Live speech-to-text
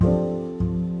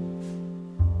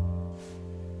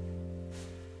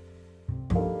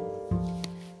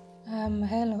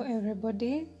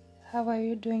everybody. How are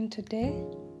you doing today?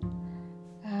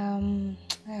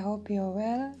 I hope you're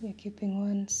well, you're keeping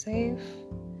one safe.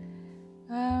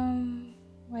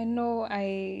 I know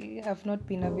I have not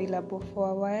been available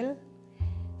for a while.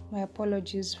 My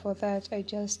apologies for that. I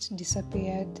just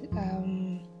disappeared.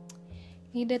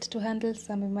 Needed to handle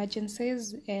some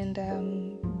emergencies and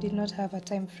did not have a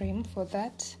time frame for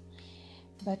that.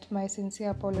 But my sincere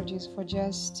apologies for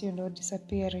just,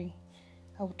 disappearing.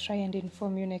 I'll try and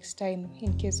inform you next time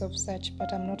in case of such,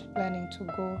 but I'm not planning to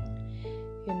go,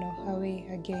 away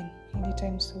again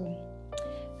anytime soon.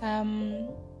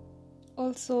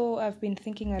 Also, I've been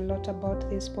thinking a lot about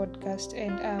this podcast,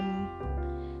 and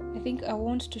I think I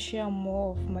want to share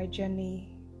more of my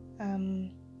journey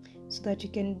so that you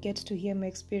can get to hear my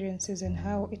experiences and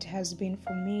how it has been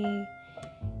for me,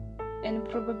 and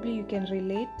probably you can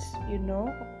relate,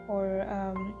 or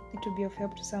it will be of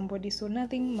help to somebody. So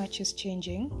nothing much is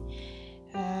changing,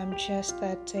 just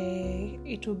that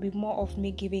it will be more of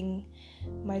me giving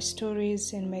my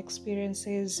stories and my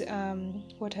experiences,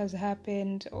 what has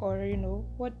happened, or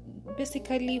what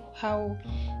basically how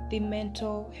the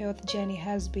mental health journey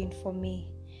has been for me.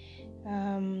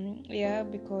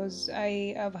 Because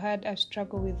I have had a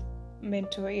struggle with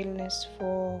mental illness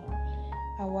for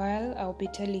a while. I'll be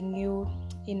telling you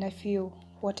in a few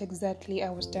what exactly I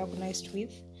was diagnosed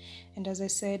with, and as I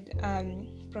said,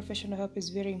 professional help is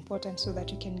very important so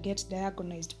that you can get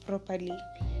diagnosed properly,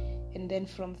 and then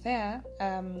from there,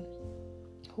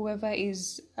 whoever you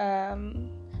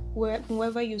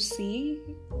see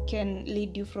can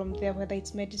lead you from there, whether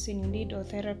it's medicine you need or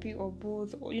therapy or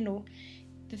both, or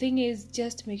the thing is,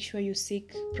 just make sure you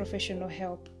seek professional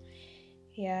help,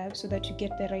 so that you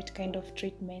get the right kind of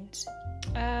treatment.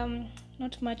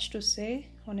 Not much to say,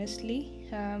 honestly.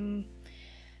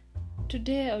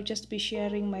 Today I'll just be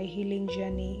sharing my healing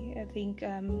journey. I think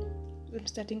I'm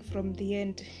starting from the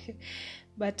end,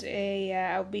 but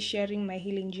I'll be sharing my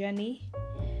healing journey.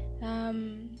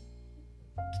 And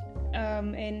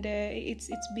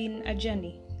it's been a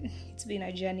journey. It's been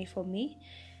a journey for me.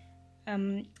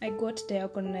 I got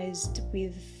diagnosed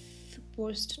with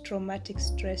post-traumatic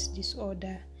stress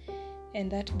disorder,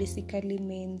 and that basically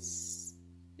means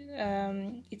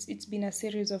it's been a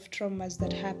series of traumas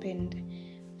that happened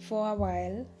for a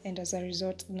while, and as a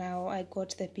result now I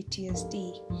got the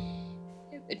PTSD.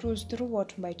 It was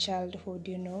throughout my childhood,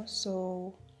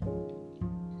 so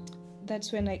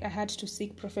that's when I had to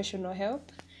seek professional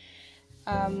help,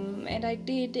 and I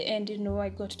did, and I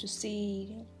got to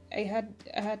see, I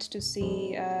had to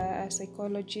see a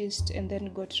psychologist, and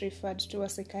then got referred to a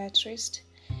psychiatrist.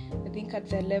 I think at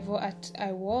the level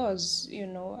I was,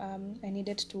 I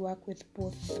needed to work with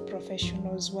both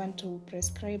professionals, one to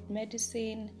prescribe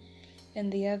medicine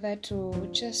and the other to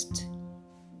just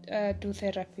do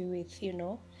therapy with,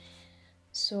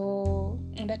 So,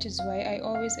 and that is why I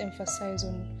always emphasize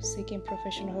on seeking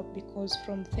professional help, because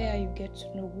from there you get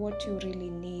to know what you really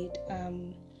need,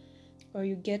 or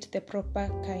you get the proper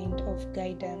kind of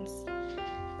guidance.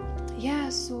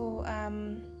 So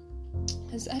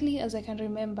as early as I can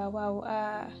remember,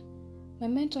 my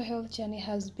mental health journey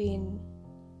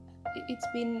it's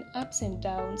been ups and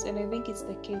downs, and I think it's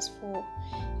the case for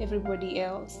everybody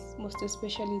else, most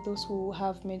especially those who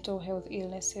have mental health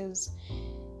illnesses.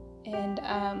 And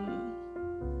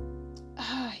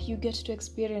you get to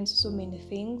experience so many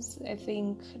things. I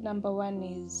think number one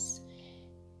is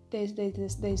there's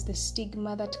the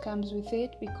stigma that comes with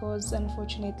it, because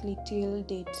unfortunately till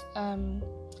date,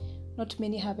 not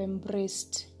many have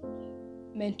embraced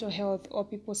mental health or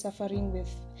people suffering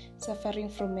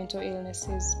from mental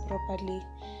illnesses properly.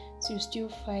 So you still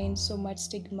find so much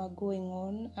stigma going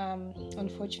on,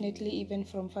 unfortunately, even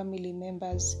from family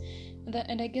members.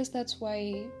 And I guess that's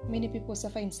why many people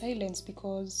suffer in silence,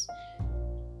 because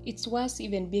it's worse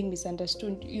even being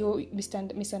misunderstood. You're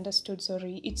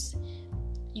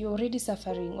already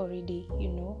suffering already,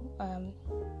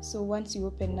 So once you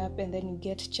open up and then you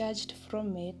get charged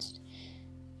from it,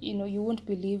 you won't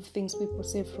believe things people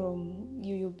say from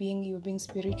you. You're being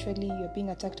spiritually, you're being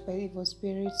attacked by evil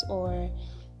spirits, or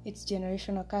it's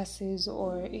generational curses,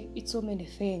 or it's so many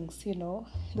things,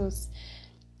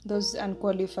 those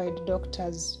unqualified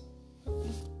doctors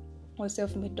or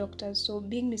self-made doctors. So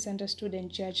being misunderstood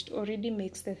and judged already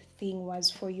makes the thing worse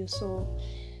for you. So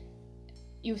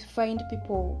you find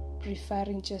people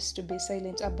preferring just to be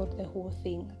silent about the whole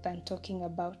thing than talking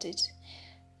about it.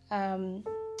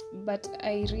 But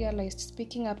I realized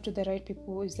speaking up to the right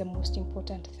people is the most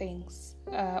important things,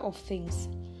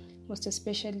 most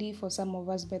especially for some of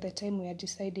us by the time we are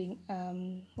deciding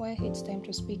why it's time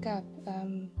to speak up.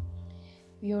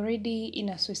 we're already in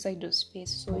a suicidal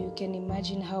space, so you can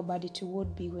imagine how bad it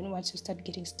would be once you start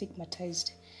getting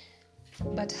stigmatized.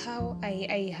 But how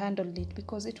I handled it,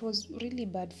 because it was really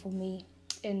bad for me,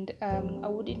 and I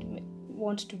wouldn't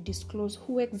want to disclose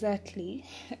who exactly,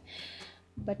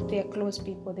 but they were close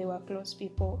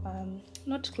people,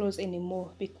 not close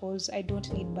anymore, because I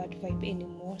don't need bad vibe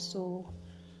anymore, so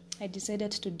I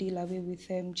decided to deal away with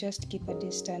them, just keep a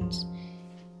distance.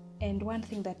 And one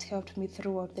thing that helped me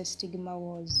throughout the stigma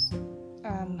was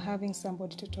having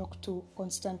somebody to talk to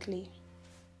constantly.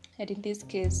 And in this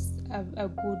case, a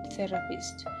good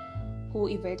therapist who,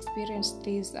 if I experienced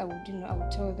this, I would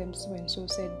tell them so and so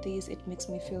said this, it makes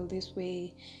me feel this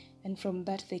way. And from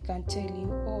that, they can tell you,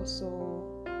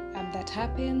 that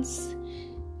happens.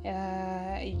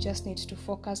 You just need to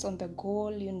focus on the goal,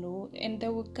 and they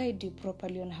will guide you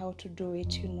properly on how to do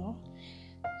it,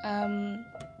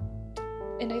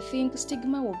 And I think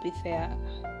stigma will be there.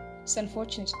 It's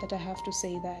unfortunate that I have to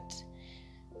say that.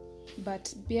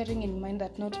 But bearing in mind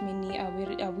that not many are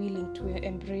willing to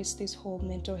embrace this whole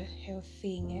mental health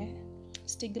thing,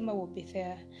 stigma will be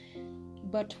there.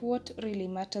 But what really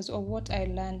matters, or what I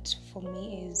learned for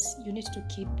me, is you need to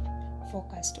keep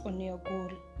focused on your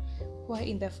goal. Why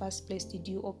in the first place did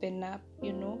you open up?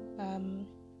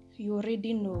 You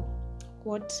already know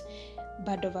what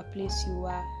bad of a place you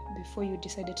are before you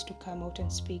decided to come out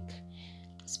and speak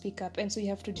up. And so you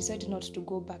have to decide not to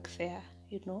go back there,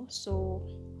 So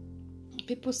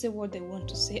people say what they want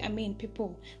to say.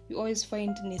 We always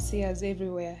find naysayers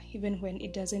everywhere, even when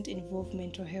it doesn't involve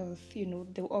mental health.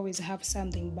 They'll always have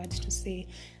something bad to say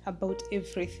about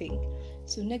everything.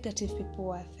 So negative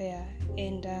people are there,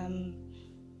 and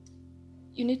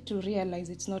you need to realize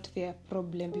it's not their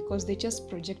problem, because they just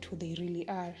project who they really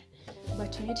are.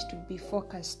 But you need to be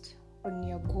focused on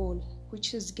your goal,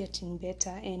 which is getting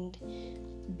better and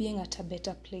being at a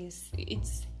better place.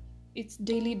 It's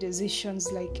daily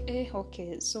decisions, like,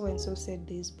 so and so said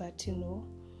this, but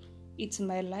it's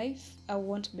my life. I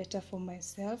want better for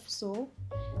myself, so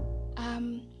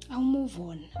I'll move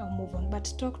on.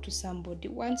 But talk to somebody.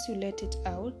 Once you let it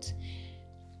out,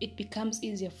 it becomes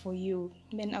easier for you.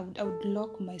 Then I would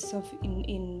lock myself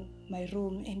in my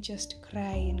room and just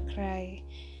cry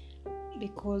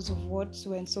because of what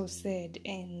so and so said.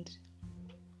 And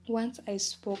once I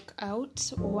spoke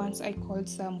out, or once I called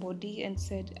somebody and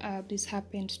said, this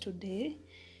happened today,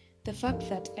 the fact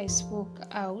that I spoke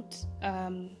out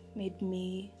made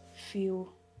me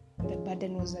feel the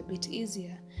burden was a bit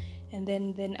easier. And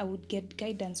then I would get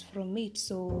guidance from it,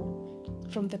 so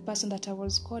from the person that I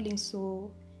was calling.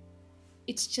 So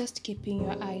it's just keeping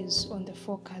your eyes on the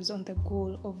focus, on the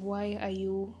goal of why are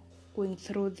you going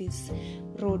through this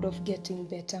road of getting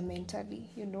better mentally,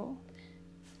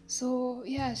 So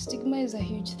stigma is a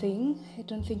huge thing. I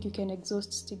don't think you can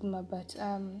exhaust stigma, but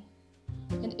and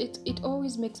it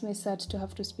always makes me sad to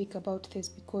have to speak about this,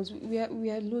 because we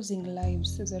are losing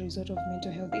lives as a result of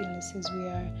mental health illnesses.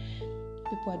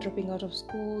 People are dropping out of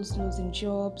schools, losing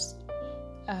jobs.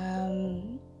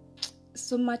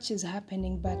 So much is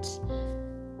happening, but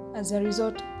as a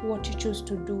result, what you choose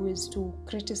to do is to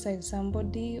criticize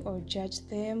somebody or judge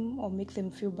them or make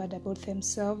them feel bad about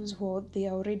themselves while they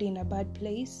are already in a bad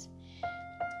place.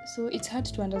 So it's hard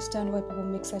to understand why people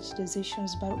make such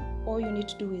decisions, but all you need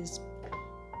to do is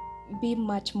be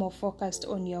much more focused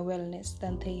on your wellness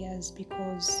than theirs,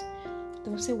 because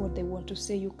they'll say what they want to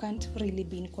say. You can't really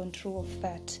be in control of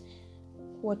that.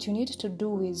 What you need to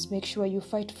do is make sure you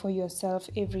fight for yourself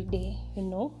every day,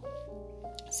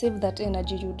 Save that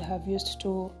energy you'd have used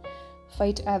to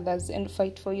fight others and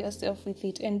fight for yourself with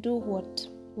it, and do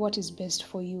what is best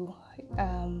for you.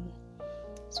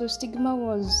 So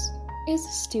stigma is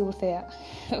still there.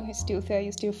 It's still there.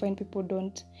 You still find people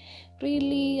don't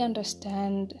really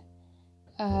understand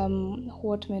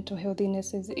what mental health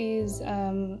illnesses is,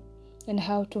 and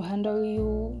how to handle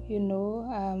you,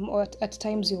 or at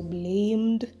times you're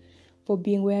blamed for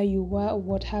being where you were, or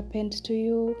what happened to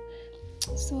you.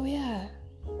 So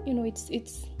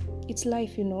it's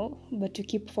life, but you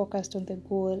keep focused on the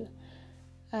goal.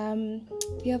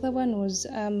 The other one was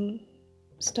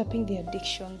stopping the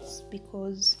addictions,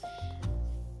 because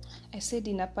I said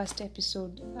in a past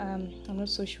episode, I'm not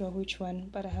so sure which one,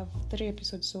 but I have 3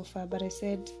 episodes so far, but I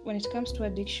said when it comes to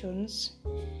addictions,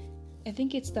 I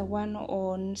think it's the one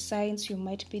on signs you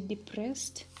might be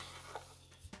depressed.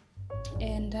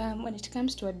 And when it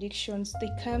comes to addictions, they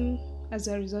come as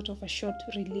a result of a short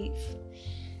relief.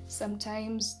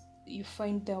 Sometimes you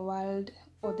find the world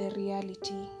or the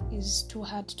reality is too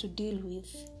hard to deal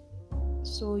with,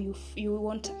 so you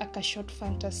want like a short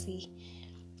fantasy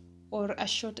or a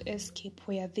short escape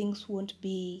where things won't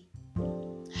be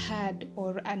hard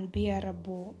or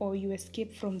unbearable, or you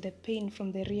escape from the pain,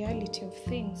 from the reality of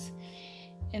things.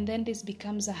 And then this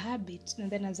becomes a habit,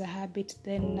 and then as a habit,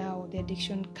 then now the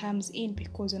addiction comes in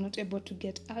because you're not able to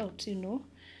get out,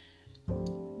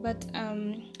 But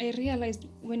I realized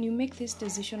when you make this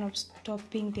decision of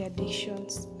stopping the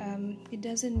addictions, it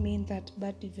doesn't mean that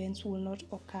bad events will not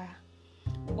occur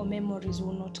or memories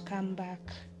will not come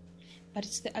back. But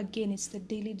it's the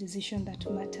daily decision that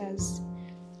matters,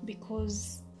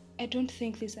 because I don't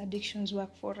think these addictions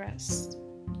work for us.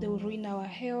 They will ruin our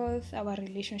health, our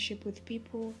relationship with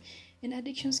people, and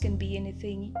addictions can be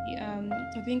anything.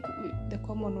 I think the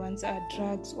common ones are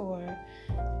drugs or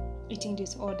eating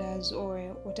disorders or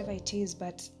whatever it is,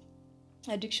 but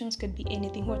addictions can be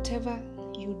anything. Whatever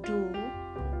you do,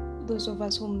 those of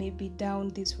us who may be down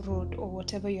this road, or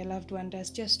whatever your loved one does,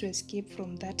 just to escape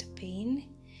from that pain,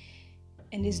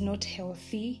 and is not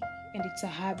healthy, and it's a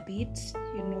habit,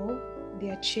 they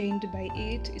are chained by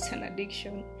it, it's an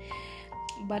addiction.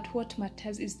 But what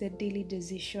matters is the daily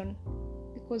decision,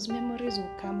 because memories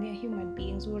will come. We are human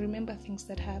beings, we'll remember things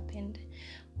that happened,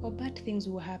 or bad things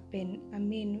will happen. I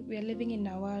mean, we are living in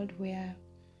a world where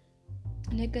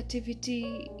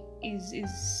negativity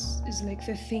is like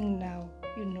the thing now,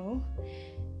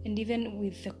 and even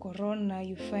with the corona,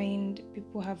 you find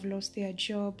people have lost their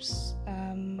jobs,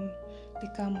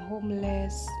 become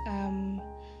homeless,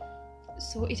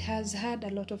 so it has had a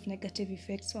lot of negative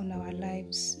effects on our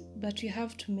lives. But we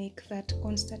have to make that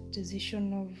constant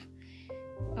decision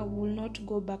of, I will not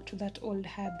go back to that old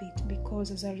habit, because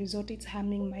as a result, it's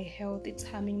harming my health, it's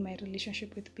harming my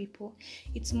relationship with people.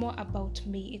 It's more about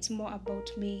me,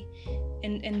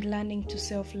 and learning to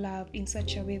self-love in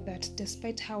such a way that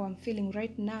despite how I'm feeling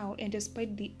right now, and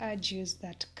despite the urges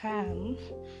that come,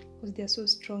 because they're so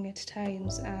strong at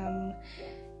times,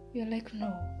 you're like,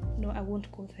 no, I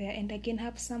won't go there. And again,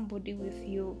 have somebody with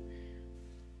you.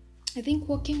 I think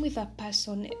working with a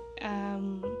person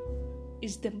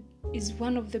is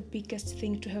one of the biggest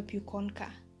things to help you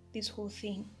conquer this whole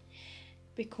thing,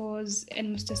 because,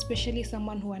 and most especially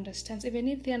someone who understands, even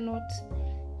if they're not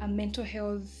a mental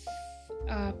health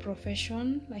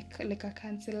profession like a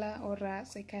counselor or a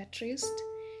psychiatrist.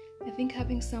 I think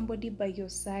having somebody by your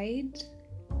side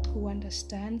who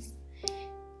understands,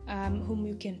 whom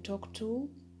you can talk to,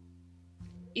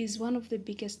 is one of the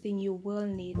biggest things you will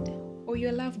need, or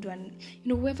your loved one.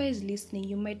 Whoever is listening,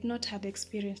 you might not have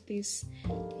experienced this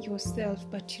yourself,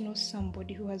 but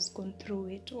somebody who has gone through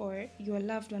it, or your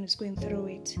loved one is going through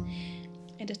it.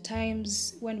 And at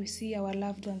times when we see our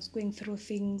loved ones going through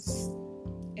things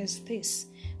as this,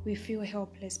 we feel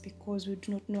helpless because we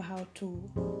do not know how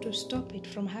to stop it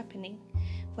from happening.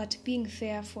 But being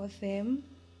there for them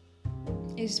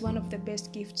is one of the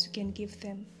best gifts you can give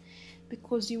them,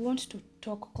 because you want to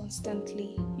talk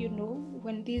constantly,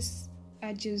 when these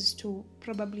urges to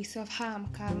probably self-harm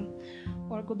come,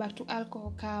 or go back to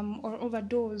alcohol come, or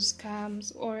overdose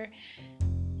comes, or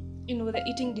the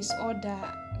eating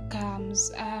disorder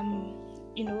comes.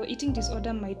 Eating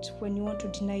disorder might, when you want to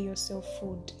deny yourself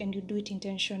food and you do it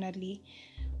intentionally,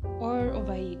 or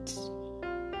overeat,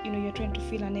 you're trying to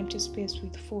fill an empty space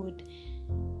with food,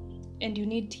 and you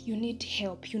need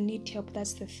help.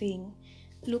 That's the thing.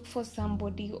 Look for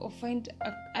somebody, or find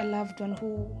a loved one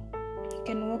who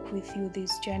can walk with you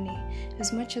this journey.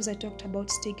 As much as I talked about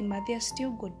stigma, there are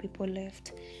still good people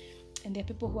left, and there are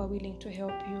people who are willing to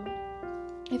help you.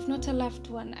 If not a loved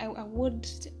one, I would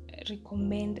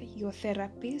recommend your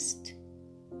therapist,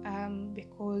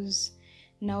 because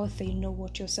now they know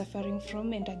what you're suffering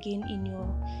from. And again,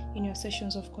 in your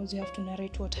sessions, of course, you have to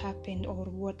narrate what happened or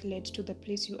what led to the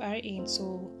place you are in.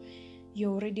 So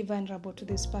you're already vulnerable to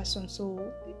this person,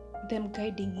 so them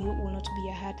guiding you will not be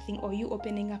a hard thing, or you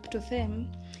opening up to them,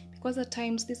 because at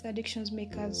times these addictions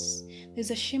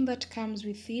there's a shame that comes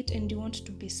with it, and you want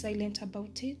to be silent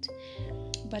about it,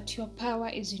 but your power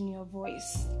is in your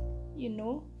voice.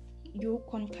 Your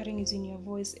conquering is in your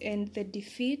voice, and the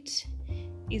defeat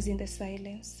is in the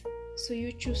silence. So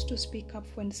you choose to speak up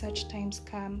when such times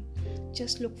come.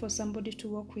 Just look for somebody to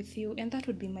walk with you. And that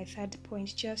would be my third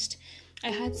point. I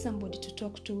had somebody to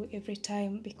talk to every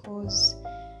time, because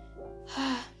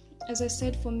as I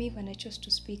said, for me, when I chose to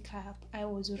speak up, I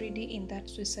was already in that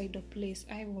suicidal place.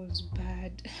 I was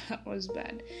bad.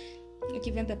 Like,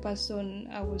 even the person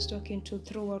I was talking to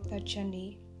throughout that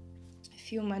journey, a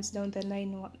few months down the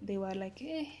line, they were like,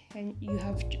 and you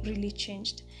have really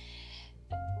changed.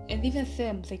 And even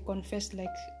them, they confessed, like,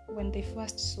 when they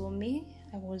first saw me,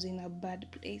 I was in a bad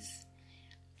place.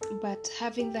 But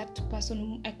having that person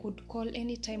whom I could call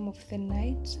any time of the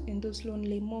night, in those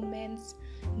lonely moments,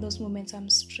 in those moments I'm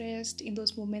stressed, in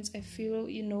those moments I feel,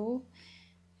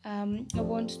 I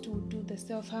want to do the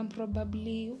self-harm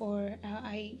probably, or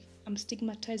I'm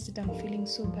stigmatized and I'm feeling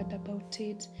so bad about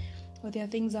it, or there are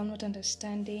things I'm not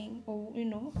understanding, or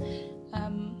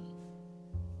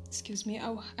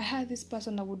I had this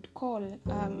person I would call,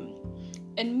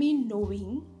 and me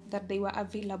knowing that they were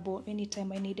available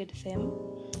anytime I needed them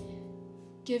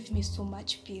gave me so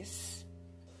much peace,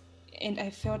 and I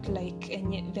felt like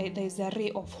there's a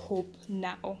ray of hope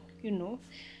now,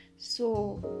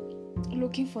 So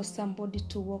looking for somebody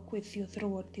to walk with you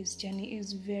throughout this journey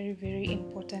is very, very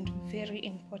important,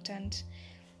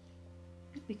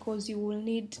 because you will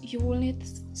need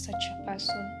such a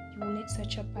person.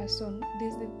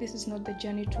 This is not the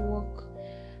journey to walk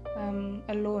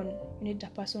alone. You need a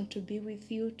person to be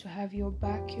with you, to have your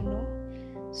back,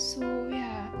 So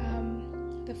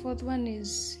the fourth one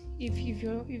is if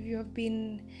you have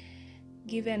been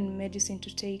given medicine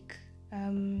to take,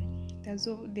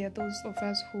 there are those of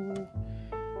us who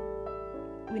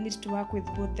we need to work with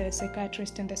both the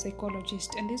psychiatrist and the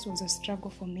psychologist, and this was a struggle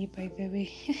for me, by the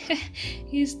way.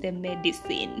 Is the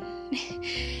medicine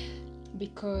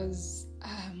because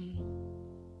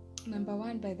number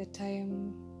one, by the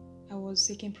time I was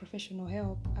seeking professional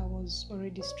help, I was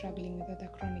already struggling with other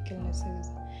chronic illnesses,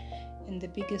 and the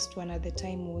biggest one at the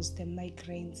time was the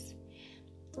migraines.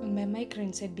 And my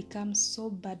migraines had become so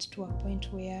bad to a point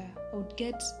where I would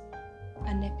get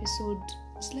an episode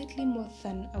slightly more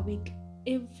than a week,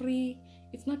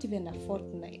 it's not even a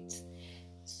fortnight.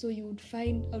 So you would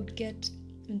find I would get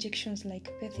injections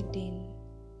like pethidine,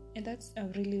 and that's a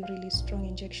really, really strong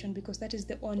injection because that is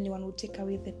the only one would take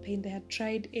away the pain. They had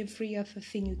tried every other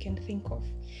thing you can think of,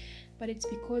 but it's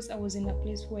because I was in a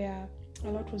place where a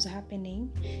lot was happening.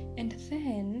 And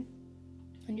then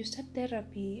when you start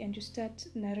therapy and you start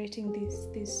narrating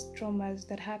these traumas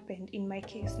that happened, in my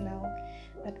case now,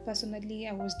 that personally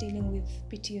I was dealing with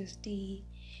PTSD,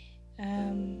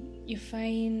 you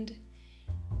find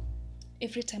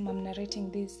every time I'm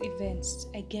narrating these events,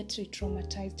 I get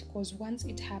re-traumatized because once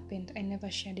it happened, I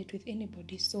never shared it with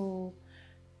anybody. So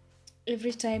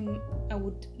every time I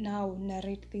would now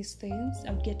narrate these things,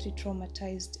 I would get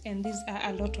re-traumatized, and these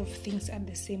are a lot of things at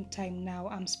the same time now.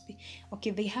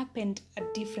 They happened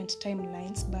at different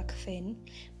timelines back then,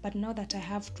 but now that I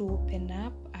have to open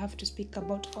up, I have to speak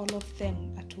about all of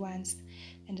them at once,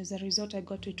 and as a result, I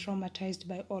got re-traumatized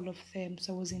by all of them,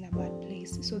 so I was in a bad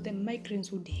place. So the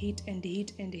migraines would hit and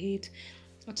hit and hit.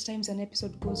 At times an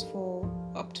episode goes for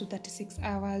up to 36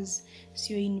 hours,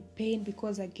 so you're in pain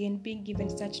because, again, being given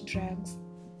such drugs,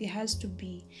 there has to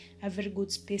be a very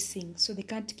good spacing, so they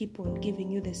can't keep on giving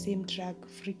you the same drug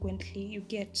frequently, you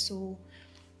get. So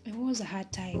it was a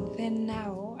hard time. Then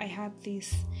now I have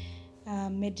this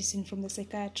medicine from the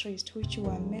psychiatrist, which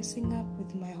were messing up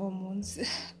with my hormones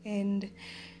and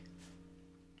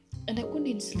I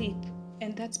couldn't sleep,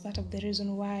 and that's part of the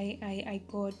reason why I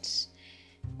got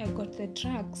the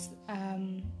drugs.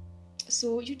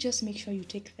 So you just make sure you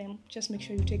take them.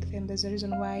 There's a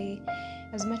reason why,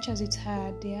 as much as it's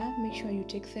hard, make sure you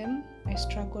take them. I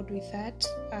struggled with that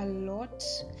a lot,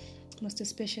 most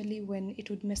especially when it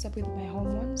would mess up with my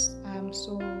hormones.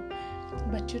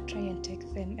 But you try and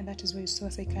take them, and that is why you saw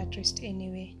a psychiatrist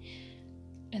anyway.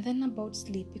 And then about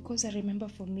sleep, because I remember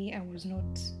for me, I was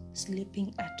not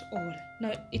sleeping at all.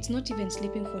 Now, it's not even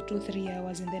sleeping for 2-3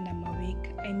 hours and then I'm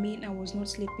awake. I was not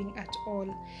sleeping at all.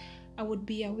 I would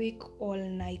be awake all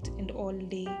night and all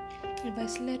day. If I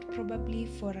slept probably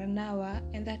for an hour,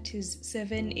 and that is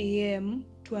 7 a.m.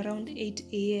 to around 8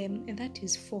 a.m., and that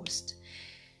is forced.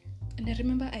 And I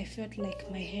remember I felt like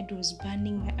my head was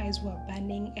burning, my eyes were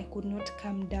burning. I could not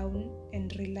calm down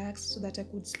and relax so that I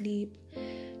could sleep.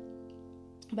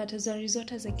 But as a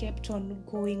result, as I kept on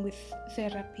going with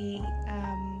therapy,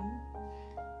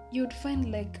 you would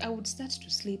find like I would start to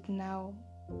sleep now.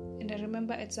 And I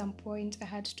remember at some point I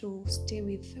had to stay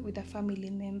with a family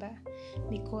member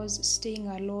because staying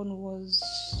alone was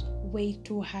way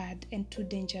too hard and too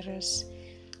dangerous,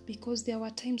 because there were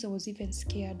times I was even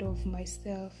scared of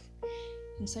myself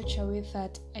in such a way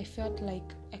that I felt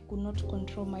like I could not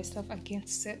control myself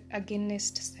against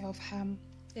self-harm.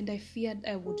 And I feared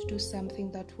I would do something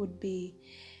that would be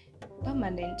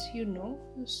permanent,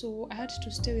 So I had to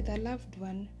stay with a loved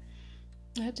one.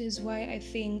 That is why I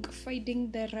think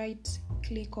finding the right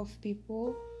clique of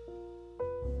people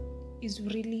is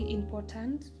really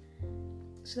important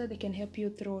so that they can help you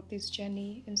throughout this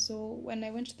journey. And so when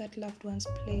I went to that loved one's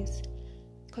place,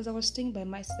 because I was staying by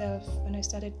myself when I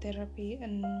started therapy,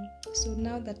 and so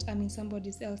now that I'm in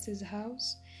somebody else's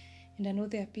house, and I know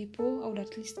there are people, I would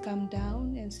at least calm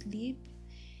down and sleep.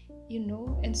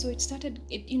 And so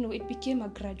it became a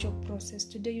gradual process.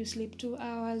 Today you sleep 2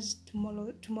 hours,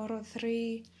 tomorrow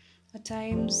 3. At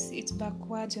times it's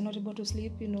backwards, you're not able to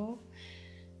sleep.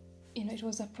 It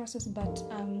was a process, but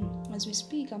as we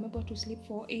speak, I'm able to sleep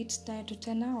for 8 to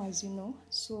 10 hours.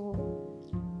 So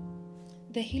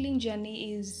the healing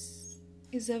journey is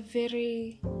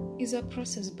a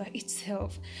process by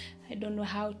itself. I don't know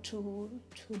how to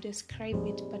describe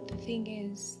it, but the thing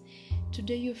is,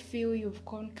 today you feel you've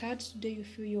conquered, today you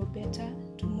feel you're better,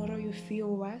 tomorrow you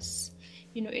feel worse.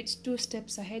 It's 2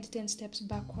 steps ahead, 10 steps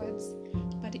backwards,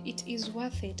 but it is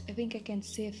worth it. I think I can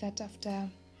say that after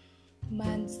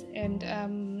months and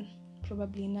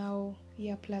probably now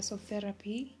year plus of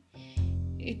therapy,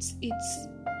 it's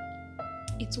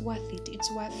worth it.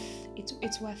 It's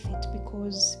worth it,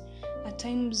 because at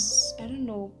times, I don't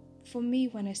know, for me,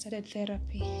 when I started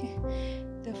therapy,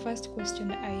 the first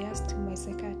question I asked my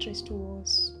psychiatrist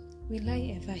was, will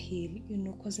I ever heal?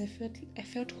 Because I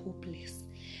felt hopeless.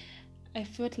 I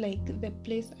felt like the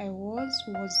place I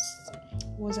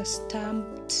was a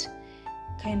stamped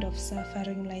kind of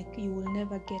suffering, like you will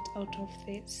never get out of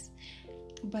this.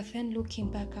 But then looking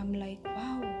back, I'm like,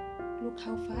 wow, look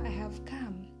how far I have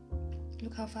come.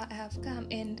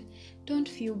 And don't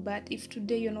feel bad if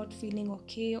today you're not feeling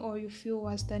okay, or you feel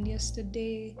worse than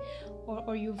yesterday,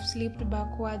 or you've slipped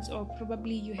backwards, or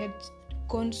probably you had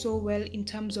gone so well in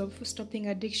terms of stopping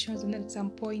addictions, and at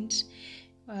some point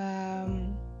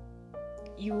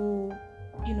you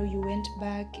went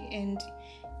back and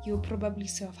you probably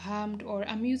self-harmed, or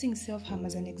I'm using self-harm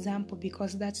as an example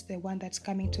because that's the one that's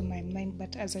coming to my mind,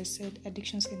 but as I said,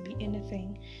 addictions can be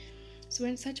anything. So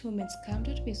when such moments come,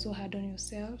 don't be so hard on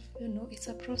yourself. It's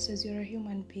a process. You're a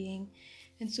human being,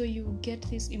 and so you get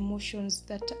these emotions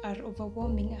that are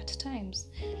overwhelming at times,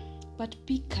 but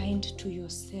be kind to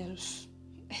yourself.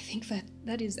 I think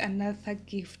that is another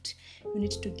gift you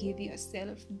need to give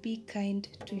yourself. Be kind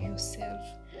to yourself.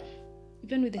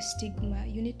 Even with the stigma,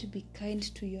 you need to be kind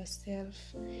to yourself.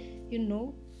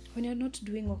 When you're not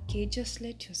doing okay, just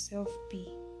let yourself be.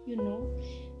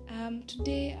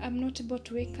 Today I'm not able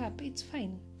to wake up. It's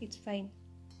fine.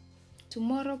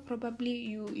 Tomorrow probably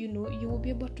you will be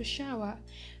able to shower,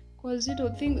 because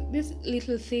these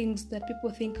little things that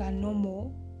people think are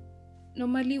normal.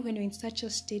 Normally, when you're in such a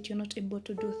state, you're not able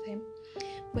to do them.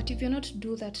 But if you're not to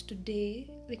do that today,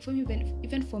 like for me,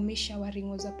 even for me, showering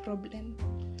was a problem.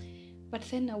 But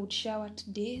then I would shower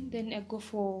today, then I go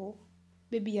for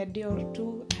maybe a day or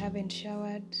 2, I haven't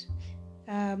showered.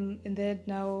 And then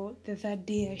now the third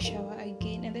day I shower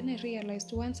again, and then I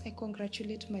realized once I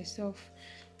congratulate myself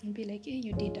and be like, hey,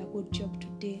 you did a good job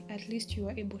today, at least you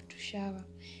were able to shower,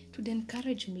 it would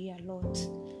encourage me a lot.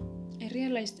 I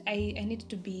realized I need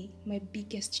to be my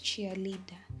biggest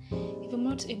cheerleader. If I'm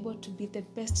not able to be the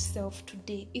best self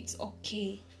today, it's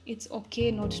okay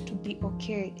not to be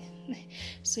okay.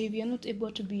 So if you're not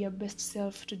able to be your best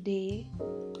self today,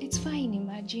 it's fine.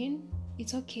 Imagine,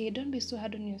 it's okay. Don't be so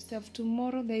hard on yourself.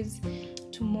 Tomorrow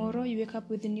you wake up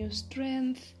with new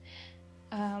strength,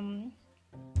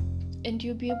 and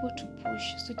you'll be able to push.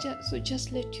 So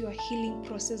just let your healing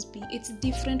process be. It's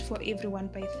different for everyone,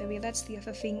 by the way. That's the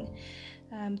other thing.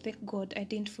 Thank God I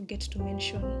didn't forget to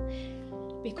mention,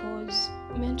 because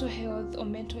mental health or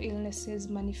mental illnesses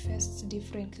manifests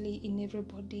differently in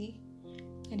everybody,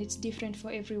 and it's different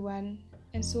for everyone.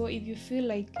 And so if you feel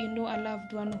like a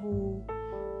loved one who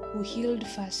healed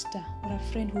faster, or a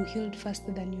friend who healed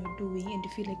faster than you're doing, and you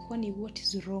feel like, Kwani, what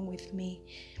is wrong with me?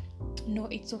 No,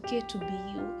 it's okay to be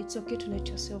you. It's okay to let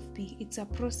yourself be. It's a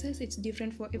process. It's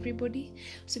different for everybody.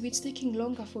 So if it's taking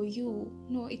longer for you,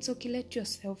 no, it's okay. Let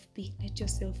yourself be.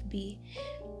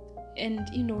 And,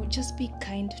 just be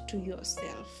kind to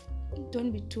yourself.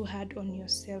 Don't be too hard on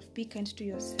yourself. Be kind to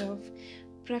yourself.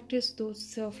 Practice those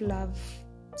self-love,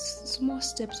 small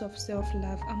steps of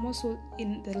self-love. I'm also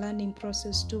in the learning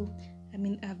process too.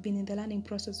 I've been in the learning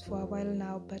process for a while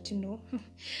now, but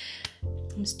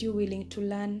I'm still willing to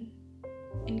learn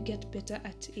and get better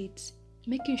at it.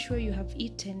 Making sure you have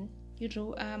eaten,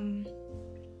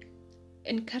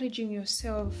 encouraging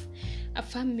yourself,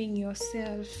 affirming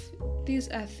yourself. These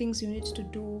are things you need to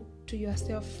do to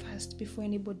yourself first before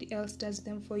anybody else does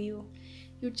them for you.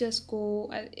 You just go,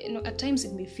 at times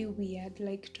it may feel weird,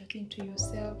 like talking to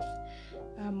yourself,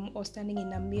 or standing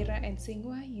in a mirror and saying,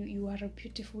 "Why you are a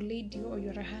beautiful lady," or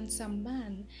 "You're a handsome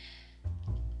man."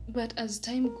 But as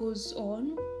time goes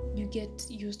on, you get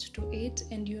used to it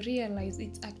and you realize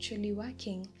it's actually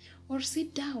working. Or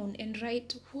sit down and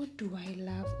write, what do I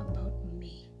love about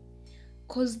me?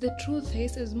 Because the truth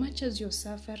is, as much as you're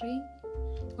suffering,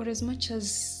 or as much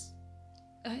as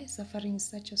suffering is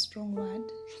such a strong word.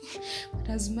 But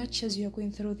as much as you're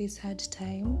going through this hard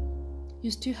time, you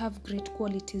still have great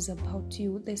qualities about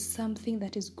you. There's something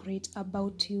that is great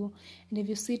about you. And if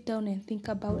you sit down and think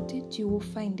about it, you will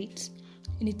find it.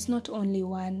 And it's not only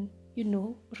one.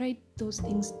 Write those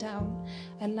things down.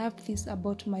 I love this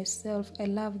about myself. I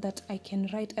love that I can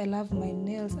write. I love my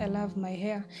nails. I love my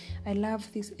hair. I love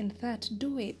this and that.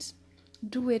 Do it.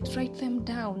 Write them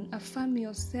down. Affirm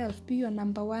yourself. Be your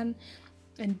number one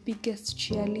and biggest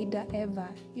cheerleader ever.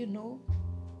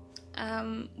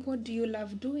 What do you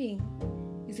love doing?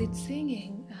 Is it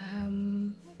singing?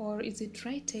 Or is it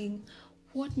writing?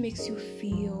 What makes you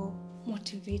feel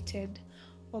motivated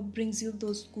or brings you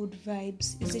those good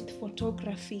vibes? Is it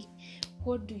photography?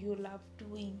 What do you love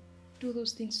doing? Do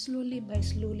those things slowly by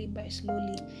slowly.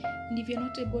 And if you're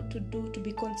not able to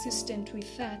be consistent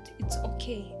with that, it's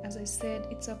okay. As I said,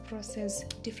 it's a process,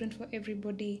 different for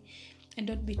everybody. And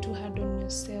don't be too hard on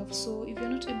yourself. So if you're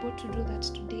not able to do that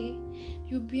today,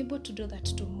 you'll be able to do that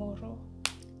tomorrow.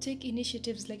 Take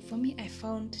initiatives. Like for me, I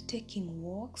found taking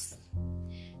walks,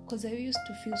 because I used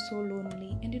to feel so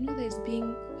lonely. And there's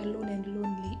being alone and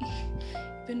lonely.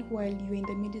 Even while you're in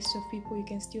the midst of people, you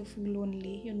can still feel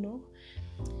lonely,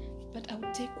 But I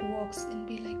would take walks and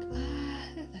be like,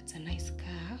 that's a nice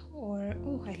car, or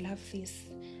oh, I love this.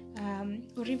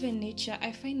 Or even nature.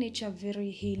 I find nature very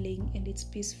healing and it's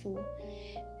peaceful.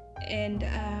 And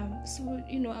so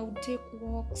I would take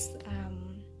walks,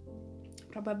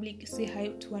 probably say hi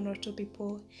to one or two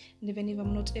people, and even if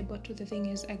I'm not able to, the thing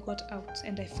is I got out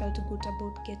and I felt good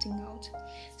about getting out.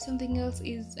 Something else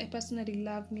is I personally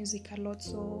love music a lot,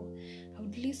 so I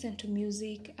would listen to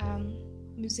music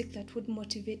that would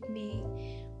motivate me,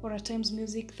 or at times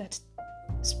music that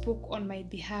spoke on my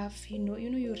behalf.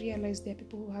 You realize there are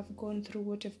people who have gone through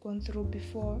what you've gone through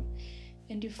before,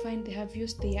 and you find they have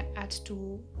used their art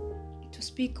to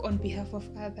speak on behalf of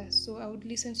others. So I would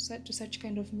listen to such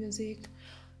kind of music,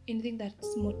 anything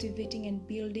that's motivating and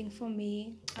building for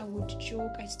me. I would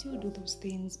jog. I still do those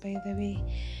things, by the way.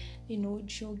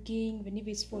 Jogging, even if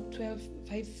it's for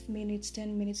 5 minutes,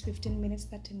 10 minutes, 15 minutes,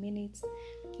 30 minutes.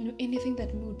 Anything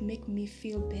that would make me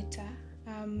feel better.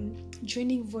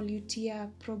 Joining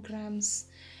volunteer programs.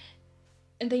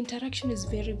 And the interaction is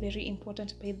very, very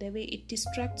important, by the way. It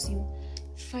distracts you.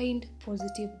 Find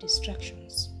positive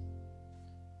distractions.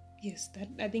 Yes,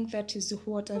 I think that is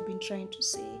what I've been trying to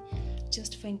say.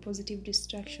 Just find positive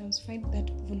distractions. Find that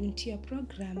volunteer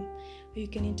program where you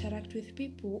can interact with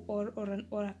people, or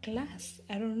a class.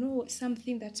 I don't know,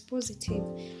 something that's positive,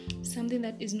 something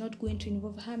that is not going to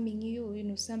involve harming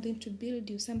you. Something to build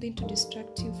you, something to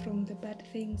distract you from the bad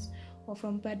things or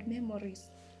from bad memories.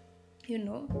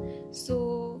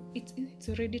 So it's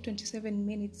already 27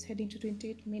 minutes, heading to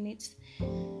 28 minutes.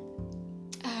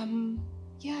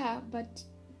 But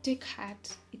take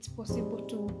heart. It's possible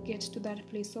to get to that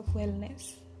place of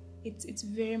wellness. It's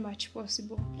very much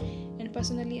possible. And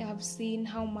personally, I've seen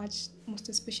how much, most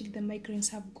especially the migraines,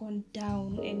 have gone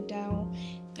down and down,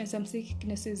 and some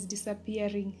sicknesses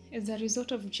disappearing as a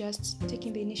result of just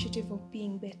taking the initiative of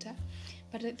being better.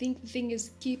 But I think the thing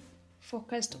is, keep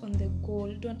focused on the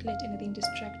goal. Don't let anything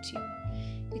distract you.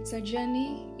 It's a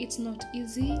journey. It's not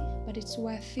easy, but it's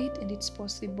worth it, and it's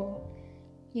possible.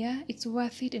 Yeah, it's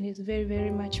worth it, and it's very,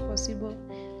 very much possible.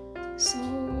 So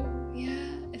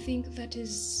I think that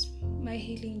is my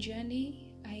healing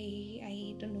journey.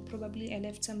 I don't know, probably I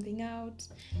left something out.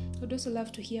 I would also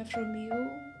love to hear from you,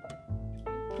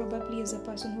 probably as a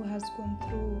person who has gone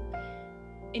through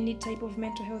any type of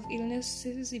mental health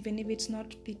illnesses, even if it's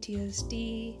not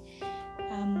PTSD.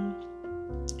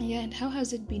 And how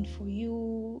has it been for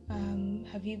you?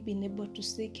 Have you been able to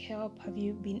seek help? Have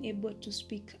you been able to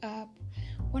speak up?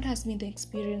 What has been the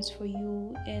experience for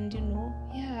you? And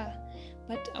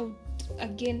but I would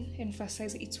again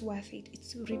emphasize it's worth it.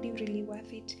 It's really, really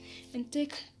worth it. And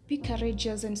be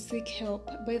courageous and seek help.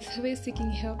 By the way,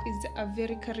 seeking help is a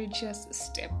very courageous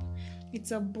step.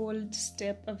 It's a bold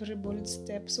step, a very bold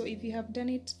step. So if you have done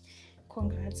it,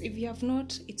 congrats. If you have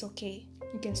not, it's okay.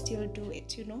 You can still do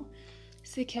it,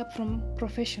 Seek help from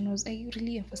professionals. I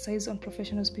really emphasize on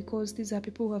professionals because these are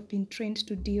people who have been trained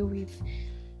to deal with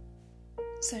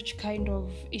such kind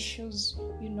of issues,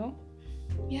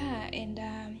 and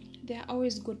there are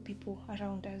always good people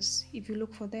around us. If you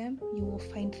look for them, you will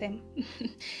find them.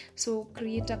 So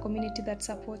create a community that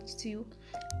supports you.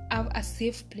 Have a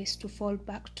safe place to fall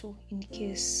back to in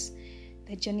case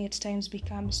the journey at times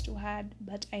becomes too hard.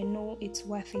 But I know it's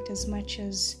worth it, as much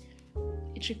as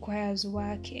it requires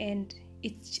work, and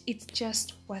it's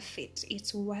just worth it.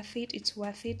 It's worth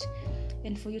it.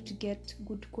 And for you to get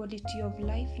good quality of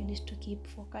life, you need to keep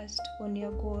focused on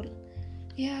your goal.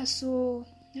 yeah, so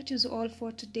that is all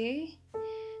for today.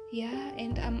 Yeah,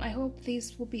 and I hope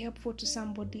this will be helpful to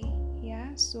somebody.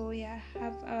 Yeah, so yeah,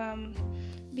 have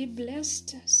be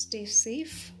blessed, stay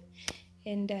safe,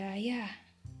 and yeah,